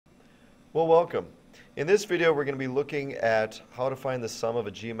Well, welcome. In this video, we're going to be looking at how to find the sum of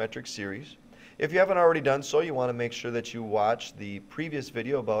a geometric series. If you haven't already done so, you want to make sure that you watch the previous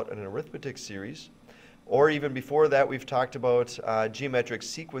video about an arithmetic series. Or even before that, we've talked about geometric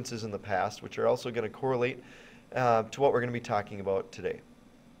sequences in the past, which are also going to correlate to what we're going to be talking about today.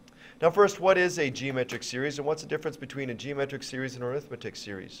 Now first, what is a geometric series, and what's the difference between a geometric series and an arithmetic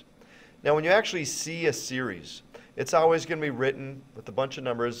series? Now when you actually see a series, it's always going to be written with a bunch of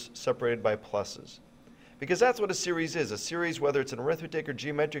numbers separated by pluses. Because that's what a series is. A series, whether it's an arithmetic or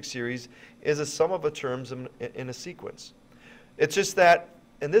geometric series, is a sum of the terms in a sequence. It's just that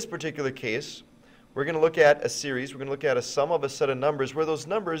in this particular case, we're going to look at a series, we're going to look at a sum of a set of numbers where those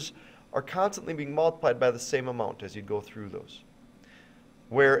numbers are constantly being multiplied by the same amount as you go through those.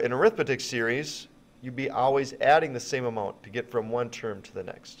 Where in an arithmetic series, you'd be always adding the same amount to get from one term to the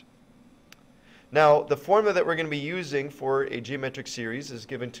next. Now, the formula that we're going to be using for a geometric series is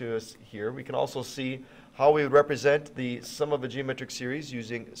given to us here. We can also see how we would represent the sum of a geometric series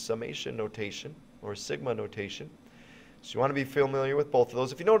using summation notation or sigma notation. So you want to be familiar with both of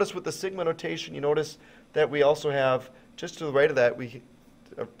those. If you notice with the sigma notation, you notice that we also have, just to the right of that,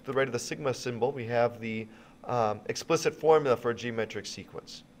 to the right of the sigma symbol, we have the explicit formula for a geometric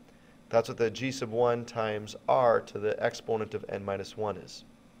sequence. That's what the g sub 1 times r to the exponent of n minus 1 is.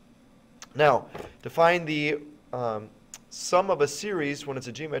 Now, to find the sum of a series when it's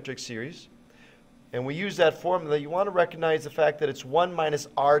a geometric series, and we use that formula, you want to recognize the fact that it's 1 minus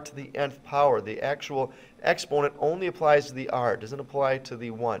r to the nth power. The actual exponent only applies to the r, it doesn't apply to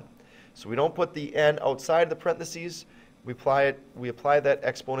the 1. So we don't put the n outside the parentheses, we apply that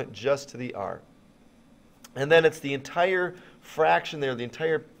exponent just to the r. And then it's the entire fraction there, the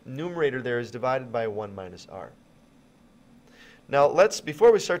entire numerator there is divided by 1 minus r. Now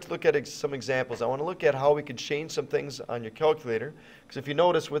before we start to look at some examples, I want to look at how we can change some things on your calculator. Because if you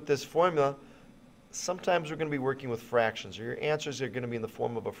notice with this formula, sometimes we're going to be working with fractions, or your answers are going to be in the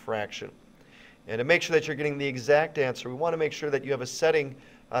form of a fraction. And to make sure that you're getting the exact answer, we want to make sure that you have a setting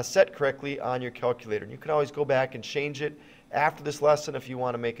set correctly on your calculator. And you can always go back and change it after this lesson if you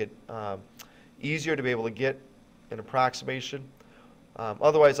want to make it easier to be able to get an approximation.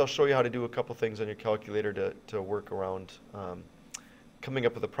 Otherwise, I'll show you how to do a couple things on your calculator to work around coming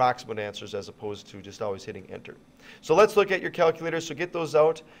up with approximate answers as opposed to just always hitting enter. So let's look at your calculator. So get those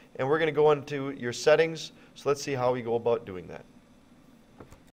out, and we're going to go into your settings. So let's see how we go about doing that.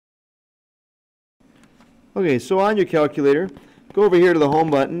 Okay, so on your calculator, go over here to the home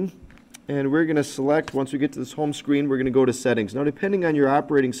button, and we're going to select, once we get to this home screen, we're going to go to settings. Now depending on your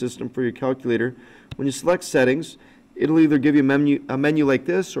operating system for your calculator, when you select settings, it'll either give you a menu like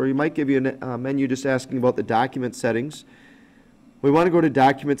this, or you might give you a menu just asking about the document settings. We want to go to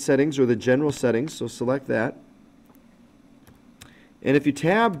document settings or the general settings, so select that. And if you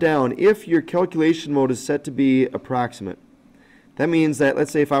tab down, if your calculation mode is set to be approximate, that means that,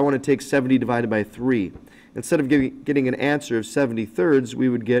 let's say if I want to take 70 divided by 3, instead of getting an answer of 70/3, we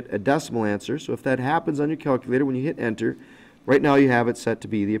would get a decimal answer. So if that happens on your calculator when you hit enter, right now you have it set to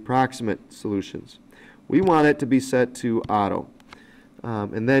be the approximate solutions. We want it to be set to auto.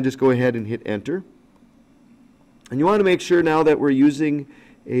 And then just go ahead and hit enter. And you want to make sure now that we're using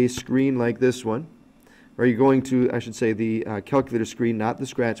a screen like this one, or you're going to, I should say, the calculator screen, not the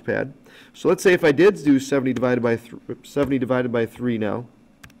scratch pad. So let's say if I did do 70 divided by 3 now,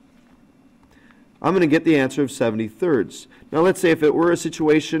 I'm going to get the answer of 70/3. Now let's say if it were a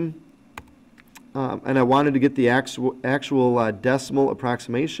situation and I wanted to get the actual decimal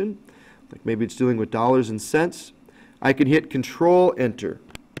approximation, like maybe it's dealing with dollars and cents, I could hit Control Enter.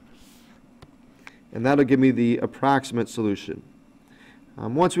 And that'll give me the approximate solution.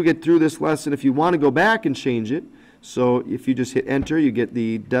 Once we get through this lesson, if you want to go back and change it, so if you just hit enter, you get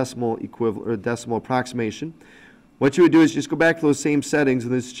the decimal equivalent or decimal approximation. What you would do is just go back to those same settings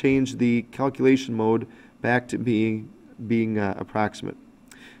and just change the calculation mode back to being approximate.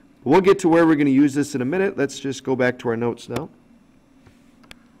 We'll get to where we're going to use this in a minute. Let's just go back to our notes now.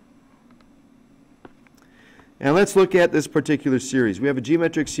 And let's look at this particular series. We have a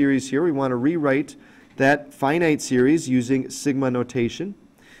geometric series here. We want to rewrite that finite series using sigma notation.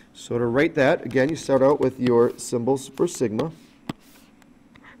 So to write that, again, you start out with your symbols for sigma.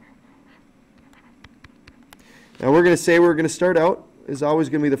 Now we're going to say we're going to start out is always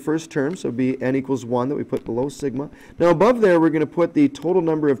going to be the first term, so it'll be n equals 1 that we put below sigma. Now above there, we're going to put the total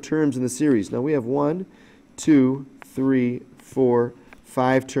number of terms in the series. Now we have 1, 2, 3, 4,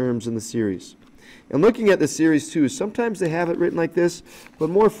 5 terms in the series. And looking at the series too, sometimes they have it written like this, but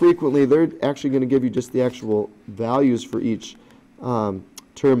more frequently they're actually going to give you just the actual values for each term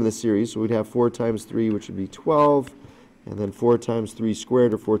in the series. So we'd have 4 times 3, which would be 12, And then 4 times 3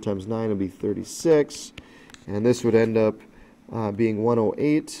 squared, or 4 times 9, will be 36. And this would end up being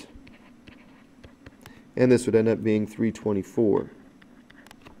 108. And this would end up being 324.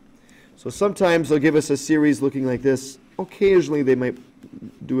 So sometimes they'll give us a series looking like this. Occasionally they might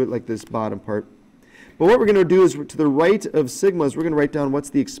do it like this bottom part. But what we're going to do is, to the right of sigmas, we're going to write down what's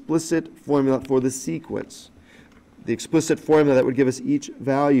the explicit formula for the sequence. The explicit formula that would give us each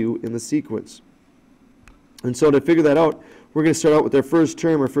value in the sequence. And so to figure that out, we're going to start out with our first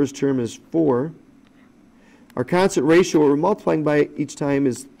term. Our first term is 4. Our constant ratio, what we're multiplying by each time,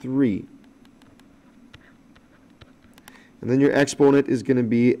 is 3. And then your exponent is going to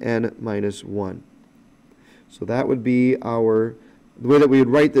be n minus 1. So that would be the way that we would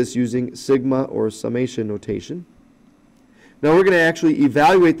write this using sigma or summation notation. Now we're going to actually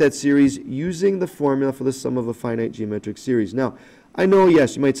evaluate that series using the formula for the sum of a finite geometric series. Now, I know,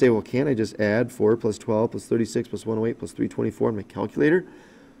 yes, you might say, well, can't I just add 4 plus 12 plus 36 plus 108 plus 324 in my calculator?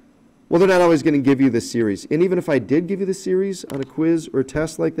 Well, they're not always going to give you the series. And even if I did give you the series on a quiz or a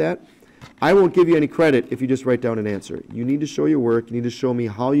test like that, I won't give you any credit if you just write down an answer. You need to show your work. You need to show me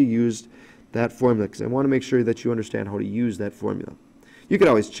how you used that formula, because I want to make sure that you understand how to use that formula. You can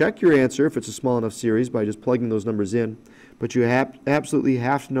always check your answer if it's a small enough series by just plugging those numbers in, but you absolutely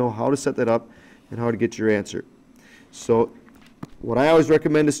have to know how to set that up and how to get your answer. So what I always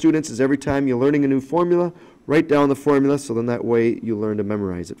recommend to students is every time you're learning a new formula, write down the formula, so then that way you learn to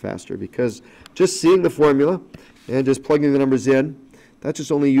memorize it faster. Because just seeing the formula and just plugging the numbers in, that's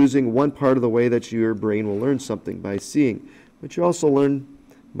just only using one part of the way that your brain will learn something, by seeing. But you also learn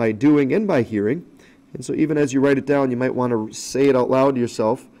by doing and by hearing. And so even as you write it down, you might want to say it out loud to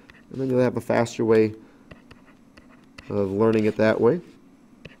yourself, and then you'll have a faster way of learning it that way.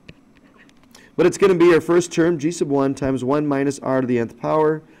 But it's going to be our first term, g sub 1 times 1 minus r to the nth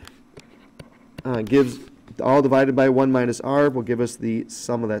power, gives all divided by 1 minus r will give us the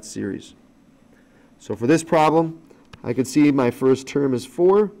sum of that series. So for this problem, I could see my first term is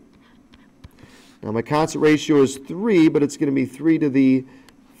 4. Now my constant ratio is 3, but it's going to be 3 to the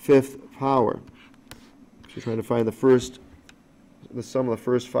 5th power. So we're trying to find the sum of the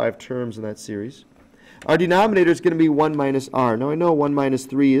first 5 terms in that series. Our denominator is going to be 1 minus r. Now I know 1 minus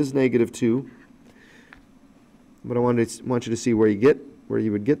 3 is negative 2, but I want you to see where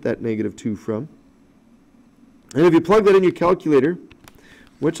you would get that negative 2 from. And if you plug that in your calculator,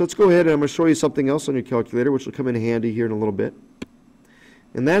 which, let's go ahead and I'm going to show you something else on your calculator, which will come in handy here in a little bit.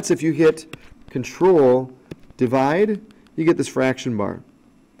 And that's if you hit Control Divide, you get this fraction bar.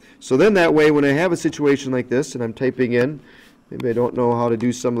 So then that way, when I have a situation like this and I'm typing in, maybe I don't know how to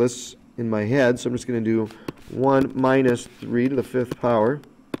do some of this in my head, so I'm just going to do 1 minus 3 to the 5th power.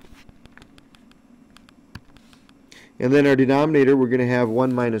 And then our denominator, we're going to have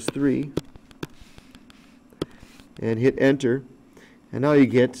 1 minus 3. And hit Enter. And now you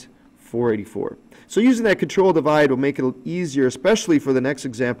get 484. So using that control divide will make it easier, especially for the next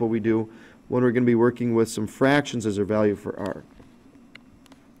example we do when we're going to be working with some fractions as our value for r.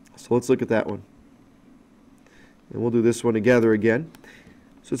 So let's look at that one. And we'll do this one together again.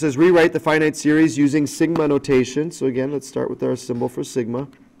 So it says rewrite the finite series using sigma notation. So again, let's start with our symbol for sigma.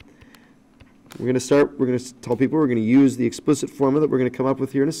 We're going to tell people we're going to use the explicit formula that we're going to come up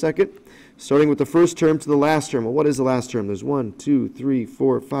with here in a second, starting with the first term to the last term. Well, what is the last term? There's 1, 2, 3,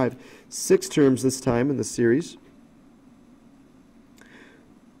 4, 5, 6 terms this time in the series.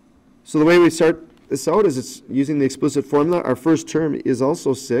 So the way we start this out is it's using the explicit formula. Our first term is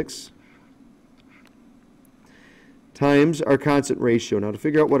also 6 times our constant ratio. Now to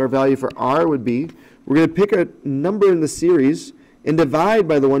figure out what our value for r would be, we're going to pick a number in the series and divide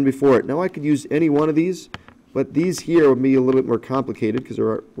by the one before it. Now I could use any one of these, but these here would be a little bit more complicated because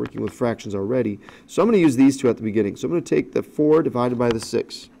we're working with fractions already. So I'm going to use these two at the beginning. So I'm going to take the 4 divided by the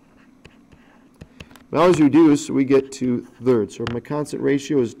 6. Now as we reduce, we get 2/3. So my constant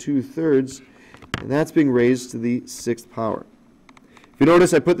ratio is 2/3, and that's being raised to the 6th power. If you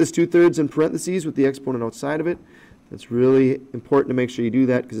notice, I put this 2/3 in parentheses with the exponent outside of it. That's really important to make sure you do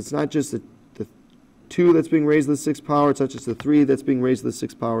that, because it's not just the 2 that's being raised to the 6th power, it's not just the 3 that's being raised to the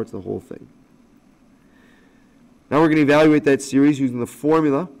 6th power, it's the whole thing. Now we're going to evaluate that series using the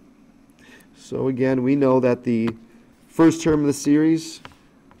formula. So again, we know that the first term of the series,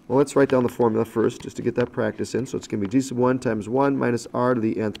 well, let's write down the formula first just to get that practice in. So it's going to be g sub 1 times 1 minus r to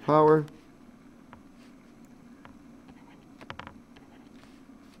the nth power.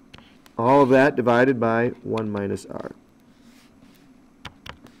 All of that divided by 1 minus r.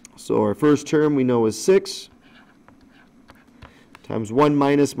 So our first term we know is 6 times 1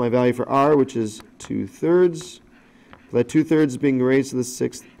 minus my value for r, which is 2/3. That 2/3 is being raised to the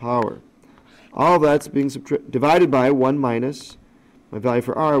 6th power. All of that's being divided by 1 minus my value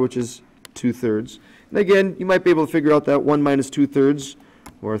for r, which is 2/3. And again, you might be able to figure out that 1 minus 2/3,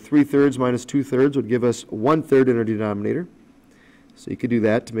 or 3/3 minus 2/3 would give us 1/3 in our denominator. So you could do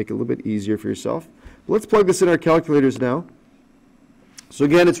that to make it a little bit easier for yourself. But let's plug this in our calculators now. So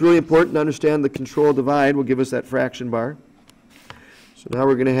again, it's really important to understand the control divide will give us that fraction bar. So now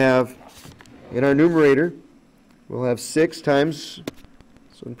we're going to have, in our numerator, we'll have 6 times,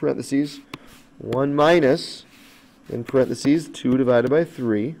 so in parentheses, 1 minus, in parentheses, 2 divided by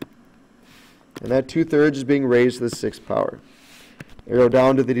 3. And that 2/3 is being raised to the 6th power. Arrow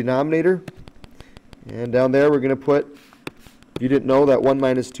down to the denominator. And down there we're going to put, if you didn't know that 1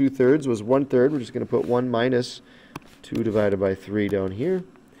 minus 2/3 was 1/3, we're just going to put 1 minus 2 divided by 3 down here.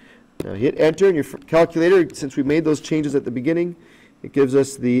 Now hit enter in your calculator. Since we made those changes at the beginning, it gives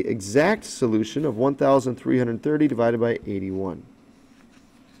us the exact solution of 1,330 divided by 81.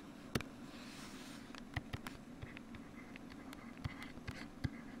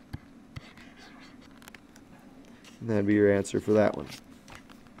 And that'd be your answer for that one.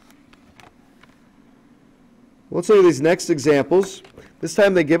 Let's look at these next examples. This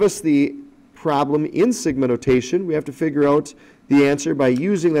time they give us the problem in sigma notation. We have to figure out the answer by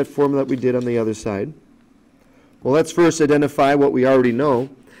using that formula that we did on the other side. Well, let's first identify what we already know.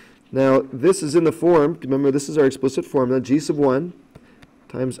 Now, this is in the form, remember this is our explicit formula, g sub 1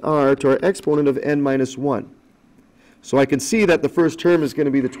 times r to our exponent of n minus 1. So I can see that the first term is going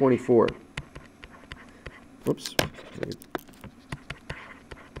to be the 24. Oops.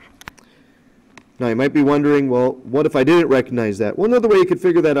 Now you might be wondering, well, what if I didn't recognize that? Well, another way you could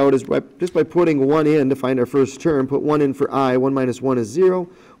figure that out is just by putting 1 in to find our first term. Put 1 in for I. 1 minus 1 is 0.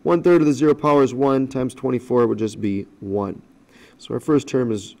 1/3 of the 0 power is 1 times 24 would just be 1. So our first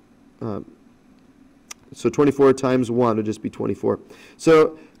term is, so 24 times 1 would just be 24.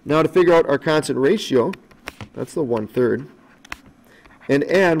 So now to figure out our constant ratio, that's the 1/3.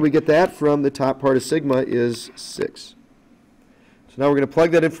 And we get that from the top part of sigma is 6. So now we're going to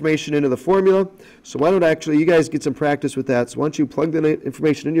plug that information into the formula. So why don't actually you guys get some practice with that. So why don't you plug the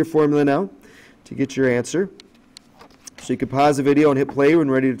information into your formula now to get your answer. So you can pause the video and hit play when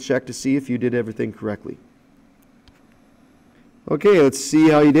ready to check to see if you did everything correctly. Okay, let's see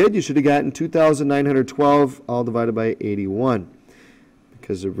how you did. You should have gotten 2,912 all divided by 81.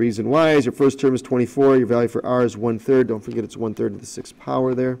 Because the reason why is your first term is 24, your value for r is 1/3. Don't forget it's 1/3 of the 6th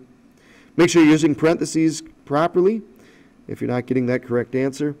power there. Make sure you're using parentheses properly if you're not getting that correct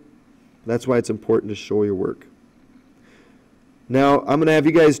answer. That's why it's important to show your work. Now, I'm going to have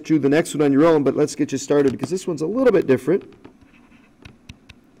you guys do the next one on your own, but let's get you started because this one's a little bit different.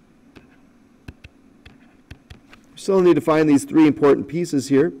 We still need to find these 3 important pieces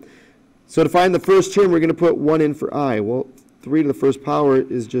here. So to find the first term, we're going to put 1 in for I. Well, 3 to the 1st power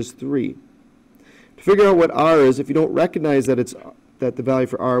is just 3. To figure out what r is, if you don't recognize that the value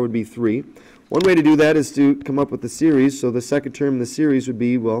for r would be 3, one way to do that is to come up with the series. So the second term in the series would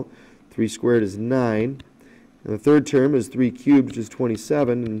be, well, 3 squared is 9. And the third term is 3 cubed, which is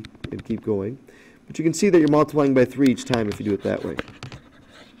 27, and keep going. But you can see that you're multiplying by 3 each time if you do it that way.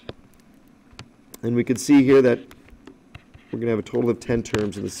 And we can see here that we're going to have a total of 10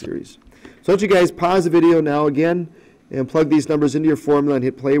 terms in the series. So why don't you guys pause the video now again and plug these numbers into your formula and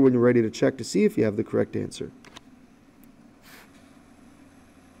hit play when you're ready to check to see if you have the correct answer.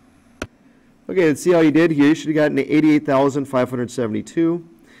 Okay, let's see how you did here. You should have gotten 88,572.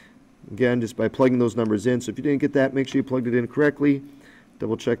 Again, just by plugging those numbers in. So if you didn't get that, make sure you plugged it in correctly.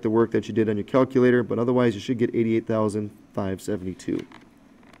 Double check the work that you did on your calculator, but otherwise you should get 88,572.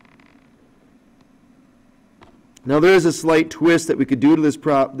 Now there is a slight twist that we could do to this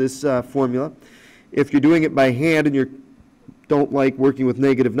formula. If you're doing it by hand and you don't like working with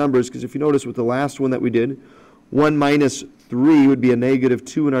negative numbers, because if you notice with the last one that we did, 1 minus 3 would be a negative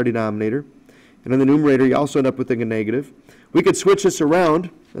 2 in our denominator. And in the numerator, you also end up with a negative. We could switch this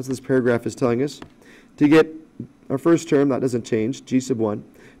around, as this paragraph is telling us, to get our first term, that doesn't change, g sub 1,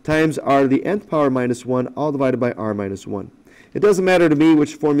 times r to the nth power minus 1, all divided by r minus 1. It doesn't matter to me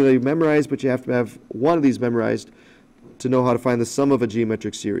which formula you memorize, but you have to have one of these memorized to know how to find the sum of a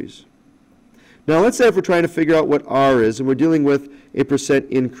geometric series. Now let's say if we're trying to figure out what r is, and we're dealing with a percent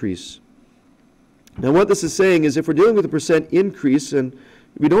increase. Now what this is saying is if we're dealing with a percent increase, and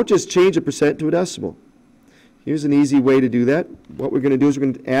we don't just change a percent to a decimal. Here's an easy way to do that. What we're going to do is we're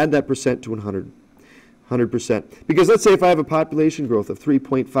going to add that percent to 100%. Because let's say if I have a population growth of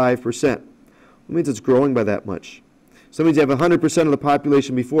 3.5%, it means it's growing by that much. So that means you have 100% of the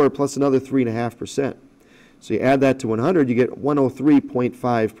population before plus another 3.5%. So you add that to 100, you get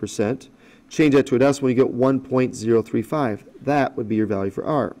 103.5%. Change that to a decimal, you get 1.035. That would be your value for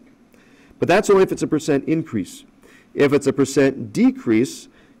r. But that's only if it's a percent increase. If it's a percent decrease,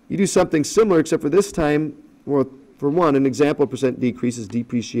 you do something similar, except for this time, well, for one, an example of percent decrease is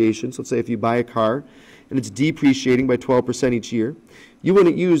depreciation. So let's say if you buy a car and it's depreciating by 12% each year, you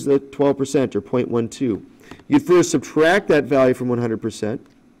wouldn't use the 12% or 0.12. You'd first subtract that value from 100%,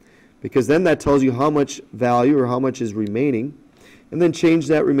 because then that tells you how much value or how much is remaining, and then change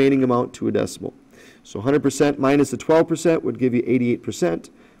that remaining amount to a decimal. So 100% minus the 12% would give you 88%,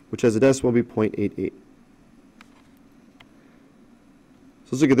 which as a decimal would be 0.88. So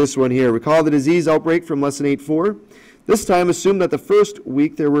let's look at this one here. Recall the disease outbreak from lesson 8.4. This time assume that the first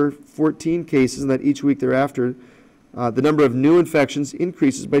week there were 14 cases and that each week thereafter the number of new infections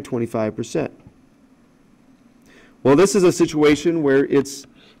increases by 25%. Well, this is a situation where it's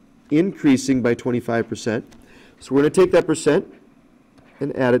increasing by 25%. So we're going to take that percent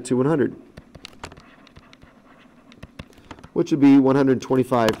and add it to 100, which would be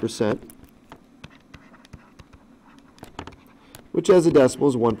 125%, which as a decimal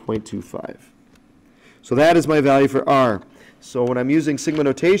is 1.25. So that is my value for R. So when I'm using sigma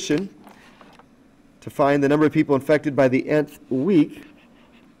notation to find the number of people infected by the nth week,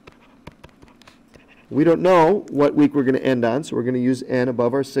 we don't know what week we're going to end on, so we're going to use n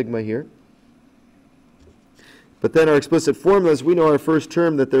above our sigma here. But then our explicit formulas, we know our first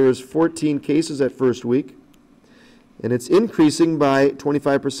term that there was 14 cases at first week, and it's increasing by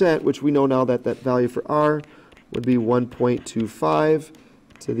 25%, which we know now that that value for R would be 1.25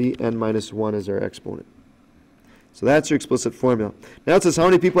 to the n minus 1 as our exponent. So that's your explicit formula. Now it says how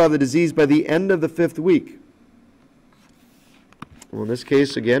many people have the disease by the end of the 5th week. Well, in this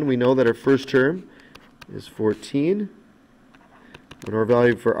case, again, we know that our first term is 14, and our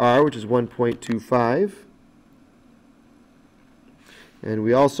value for R, which is 1.25. And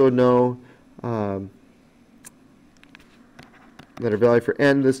we also know that our value for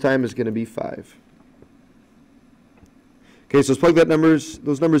n this time is going to be 5. Okay, so let's plug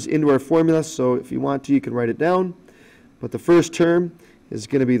those numbers into our formula. So if you want to, you can write it down. But the first term is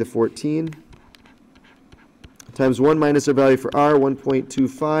going to be the 14 times 1 minus our value for R,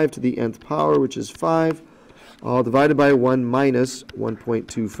 1.25 to the nth power, which is 5, all divided by 1 minus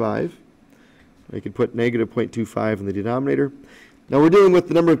 1.25. You can put negative 0.25 in the denominator. Now we're dealing with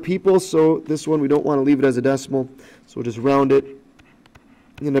the number of people, so this one we don't want to leave it as a decimal, so we'll just round it.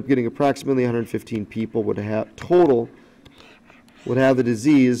 End up getting approximately 115 people would have the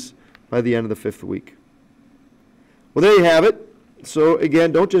disease by the end of the 5th week. Well, there you have it. So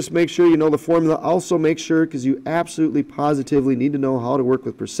again, don't just make sure you know the formula, also make sure, because you absolutely positively need to know how to work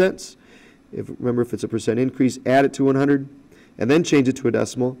with percents. Remember, if it's a percent increase, add it to 100 and then change it to a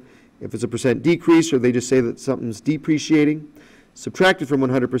decimal. If it's a percent decrease, or they just say that something's depreciating, subtract it from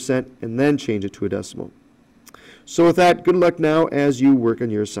 100% and then change it to a decimal. So with that, good luck now as you work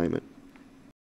on your assignment.